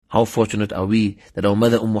How fortunate are we that our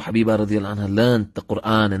mother Ummu Habibah radiallahu anha learned the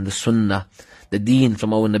Quran and the Sunnah, the Deen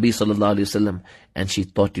from our Nabi sallallahu alayhi wasallam, and she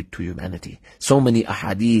taught it to humanity. So many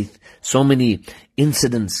ahadith, so many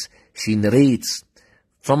incidents she narrates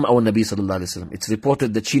from our Nabi sallallahu alayhi wasallam. It's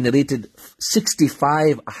reported that she narrated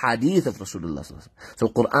 65 ahadith of Rasulullah sallallahu alayhi wasallam. So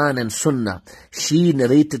Quran and Sunnah, she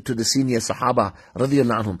narrated to the senior Sahaba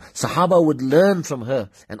radiallahu anhum. Sahaba would learn from her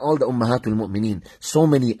and all the Ummahatul Mu'mineen. So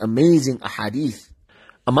many amazing ahadith.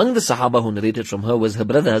 Among the Sahaba who narrated from her was her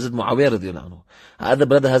brother Hazrat Muawiyah radiallahu anhu, her other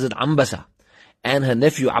brother Hazrat Ambasa, and her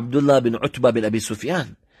nephew Abdullah bin Utbah bin Abi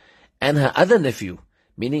Sufyan, and her other nephew,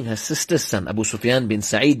 meaning her sister's son, Abu Sufyan bin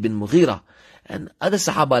Sa'id bin Mughira, and other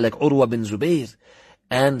Sahaba like Urwa bin Zubayr,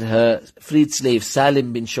 and her freed slave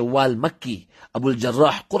Salim bin Shawwal Makki, Abu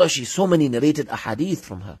al-Jarrah Qurashi. So many narrated a hadith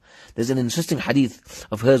from her. There's an interesting hadith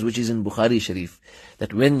of hers which is in Bukhari Sharif,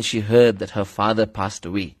 that when she heard that her father passed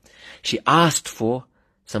away, she asked for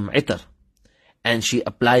some itar, and she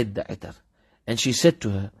applied the itar, and she said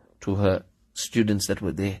to her students that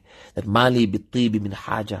were there, that Mali bit-tibi min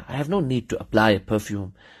haja, I have no need to apply a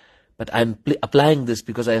perfume, but I'm applying this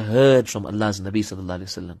because I heard from Allah's Nabi sallallahu alaihi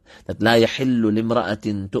wasallam that la yahillu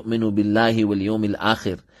limra'atin tu'minu billahi wal yawmil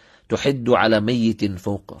akhir tuhiddu ala mayyitin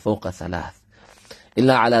fawqa thalath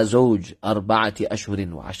illa ala zawj arba'ati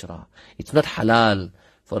ashhurin wa ashra. It's not halal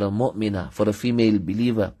for a mu'mina, for a female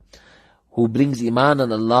believer who brings iman on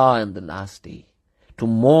Allah and the last day, to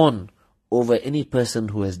mourn over any person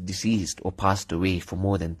who has deceased or passed away for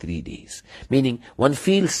more than 3 days. Meaning, one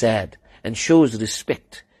feels sad and shows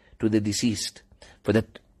respect to the deceased for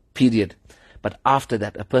that period. But after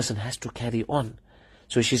that, a person has to carry on.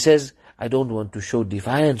 So she says, I don't want to show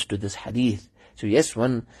defiance to this hadith. So yes,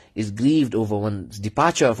 one is grieved over one's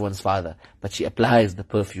departure of one's father, but she applies the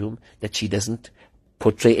perfume that she doesn't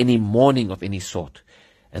portray any mourning of any sort.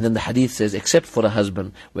 And then the hadith says, except for a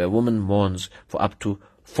husband, where a woman mourns for up to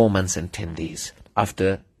 4 months and 10 days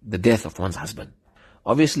after the death of one's husband.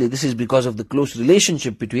 Obviously, this is because of the close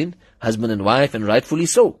relationship between husband and wife, and rightfully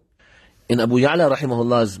so. In Abu Ya'la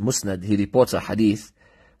rahimahullah's Musnad, he reports a hadith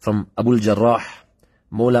from Abu al-Jarrah,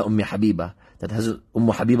 Mawla Ummu Habibah, that Hazrat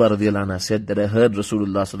Ummu Habibah radiallahu anha said that I heard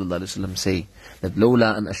Rasulullah sallallahu alayhi wa sallam say that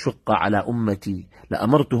لولا أن أشق على أمتي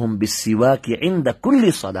لأمرتهم بالسواك عند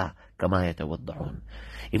كل صلاة كما يتوضعون.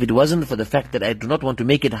 If it wasn't for the fact that I do not want to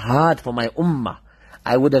make it hard for my ummah,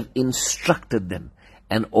 I would have instructed them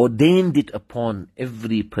and ordained it upon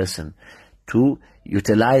every person to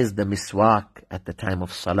utilize the miswak at the time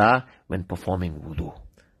of salah when performing wudu.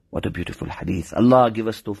 What a beautiful hadith. Allah give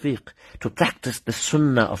us tawfiq to practice the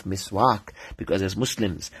sunnah of miswak, because as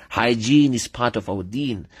Muslims, hygiene is part of our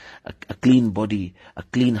deen. A clean body, a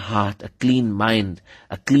clean heart, a clean mind,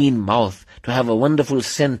 a clean mouth, to have a wonderful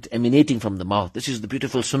scent emanating from the mouth. This is the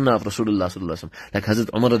beautiful sunnah of Rasulullah sallallahu alaihi wasallam. Like Hazrat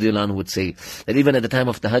Umar radiallahu anhu would say, that even at the time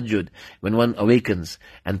of tahajjud, when one awakens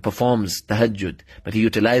and performs tahajjud, but he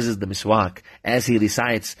utilizes the miswak, as he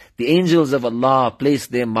recites, the angels of Allah place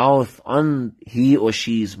their mouth on he or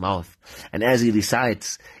she's mouth. And as he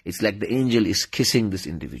recites, it's like the angel is kissing this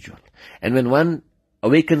individual. And when one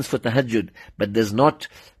awakens for tahajjud, but does not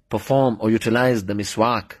perform or utilize the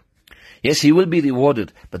miswak, yes, he will be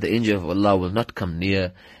rewarded, but the angel of Allah will not come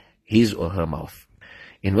near his or her mouth.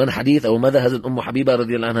 In one hadith, our mother Hazrat Ummu Habibah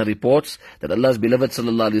radiallahu anha reports that Allah's beloved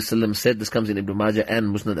sallallahu alayhi wa sallam said, this comes in Ibn Majah and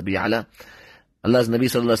Musnad Abi Ya'la, Allah's Nabi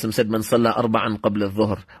sallallahu alayhi wa sallam said, Man salla arba'an qabla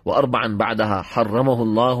al-dhuhr, wa arba'an ba'daha, harramahu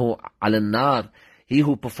Allahu ala al-nar. He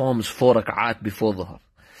who performs 4 rak'at before dhuhr,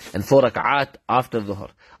 and 4 rak'at after dhuhr,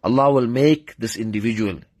 Allah will make this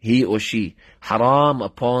individual, he or she, haram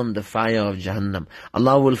upon the fire of Jahannam.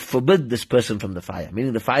 Allah will forbid this person from the fire,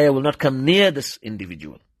 meaning the fire will not come near this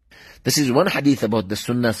individual. This is one hadith about the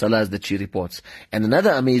sunnah salahs that she reports. And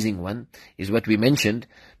another amazing one is what we mentioned,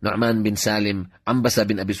 Nu'man bin Salim, Ambasa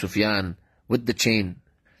bin Abi Sufyan, with the chain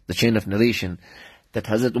of narration, that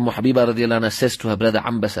Hazrat Ummu Habibah radiallahu anha says to her brother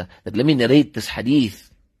Ambasa, that let me narrate this hadith,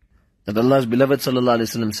 that Allah's beloved sallallahu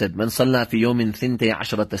alayhi wa sallam said, Man salla fi yawmin thintay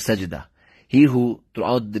ashrata sajda. He who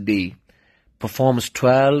throughout the day performs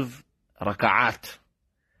 12 raka'at,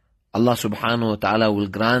 Allah subhanahu wa ta'ala will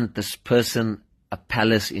grant this person a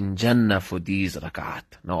palace in Jannah for these raka'at.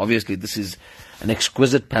 Now obviously this is an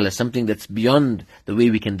exquisite palace, something that's beyond the way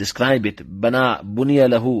we can describe it. Bana bunya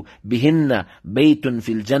lahu bihinna baytun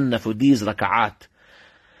fil Jannah, for these raka'at.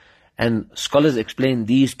 And scholars explain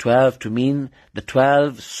these 12 to mean the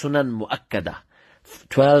 12 sunan mu'akkada,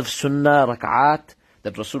 12 sunnah rak'at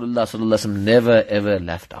that Rasulullah sallallahu alaihi wasallam never ever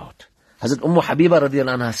left out. Hazrat Ummu Habibah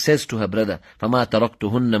radiallahu anha says to her brother, فَمَا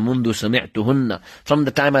تَرَكْتُهُنَّ مُنْذُ سَمِعْتُهُنَّ. From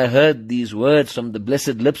the time I heard these words from the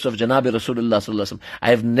blessed lips of Janabi Rasulullah sallallahu alaihi wasallam, I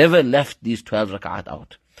have never left these 12 rak'at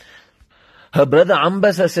out. Her brother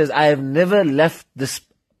Ambasa says, I have never left this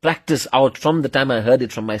practice out from the time I heard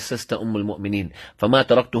it from my sister Ummul Mu'mineen. فَمَا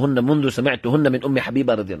تَرَكْتُهُنَّ مُنْذُ سَمِعْتُهُنَّ مِنْ أُمِّ حَبِيبَةَ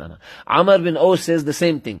رَضِيَ اللَّهُ عَنْهَا. Amr bin Aus says the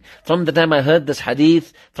same thing. From the time I heard this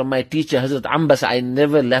hadith from my teacher Hazrat Ambasa, I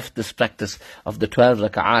never left this practice of the 12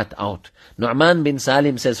 raka'at out. Nu'man bin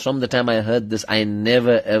Salim says, from the time I heard this, I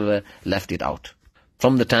never ever left it out.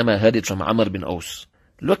 From the time I heard it from Amr bin Aus.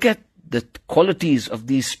 Look at the qualities of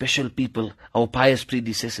these special people, our pious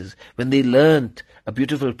predecessors, when they learned a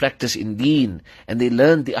beautiful practice in deen, and they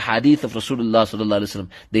learned the ahadith of Rasulullah sallallahu alaihi wasallam,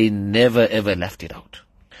 they never ever left it out.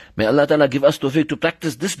 May Allah Ta'ala give us tawfiq to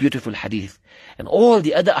practice this beautiful hadith and all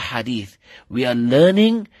the other ahadith. We are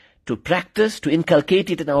learning to practice, to inculcate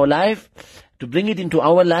it in our life, to bring it into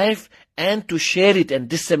our life, and to share it and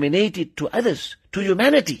disseminate it to others, to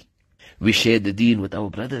humanity. We share the deen with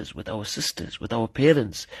our brothers, with our sisters, with our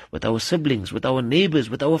parents, with our siblings, with our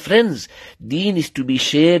neighbors, with our friends. Deen is to be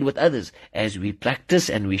shared with others. As we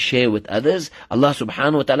practice and we share with others, Allah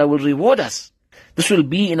subhanahu wa ta'ala will reward us. This will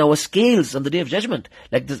be in our scales on the Day of Judgment.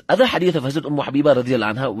 Like this other hadith of Hazrat Ummu Habibah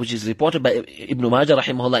radiallahu anha, which is reported by Ibn Majah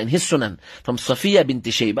rahimahullah in his Sunan, from Safiya bint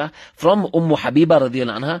Shaybah, from Ummu Habibah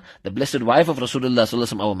radiallahu anha, the blessed wife of Rasulullah sallallahu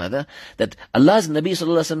alaihi wasallam, our mother, that Allah's Nabi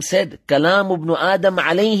sallallahu alaihi wasallam said, Kalam ibn Adam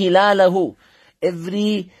alayhi la lahu.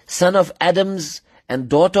 Every son of Adam's and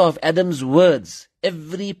daughter of Adam's words,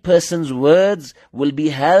 every person's words will be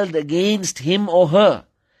held against him or her,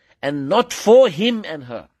 and not for him and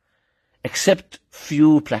her, except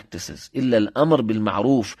few practices. إِلَّا الْأَمْرُ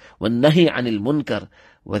بِالْمَعْرُوفِ وَالنَّهِي عَنِ الْمُنْكَرِ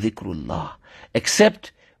وَذِكْرُ اللَّهِ.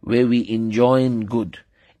 Except where we enjoin good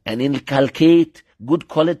and inculcate good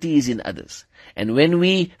qualities in others. And when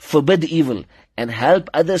we forbid evil and help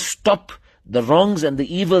others stop the wrongs and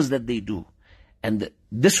the evils that they do. And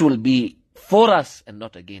this will be for us and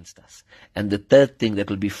not against us. And the third thing that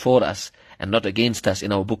will be for us and not against us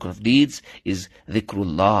in our book of deeds is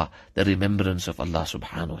dhikrullah, the remembrance of Allah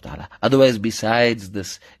subhanahu wa ta'ala. Otherwise, besides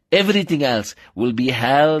this, everything else will be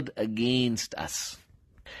held against us.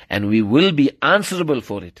 And we will be answerable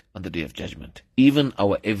for it on the Day of Judgment. Even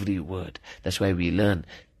our every word. That's why we learn,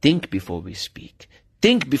 think before we speak.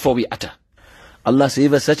 Think before we utter. Allah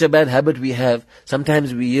save us, such a bad habit we have.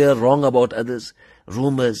 Sometimes we hear wrong about others,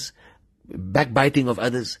 rumors, backbiting of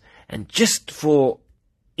others, and just for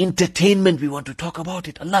entertainment we want to talk about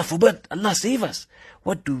it. Allah forbid, Allah save us.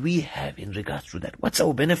 What do we have in regards to that? What's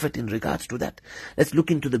our benefit in regards to that? Let's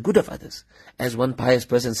look into the good of others. As one pious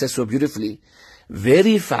person says so beautifully,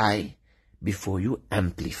 verify before you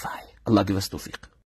amplify. Allah give us tawfiq.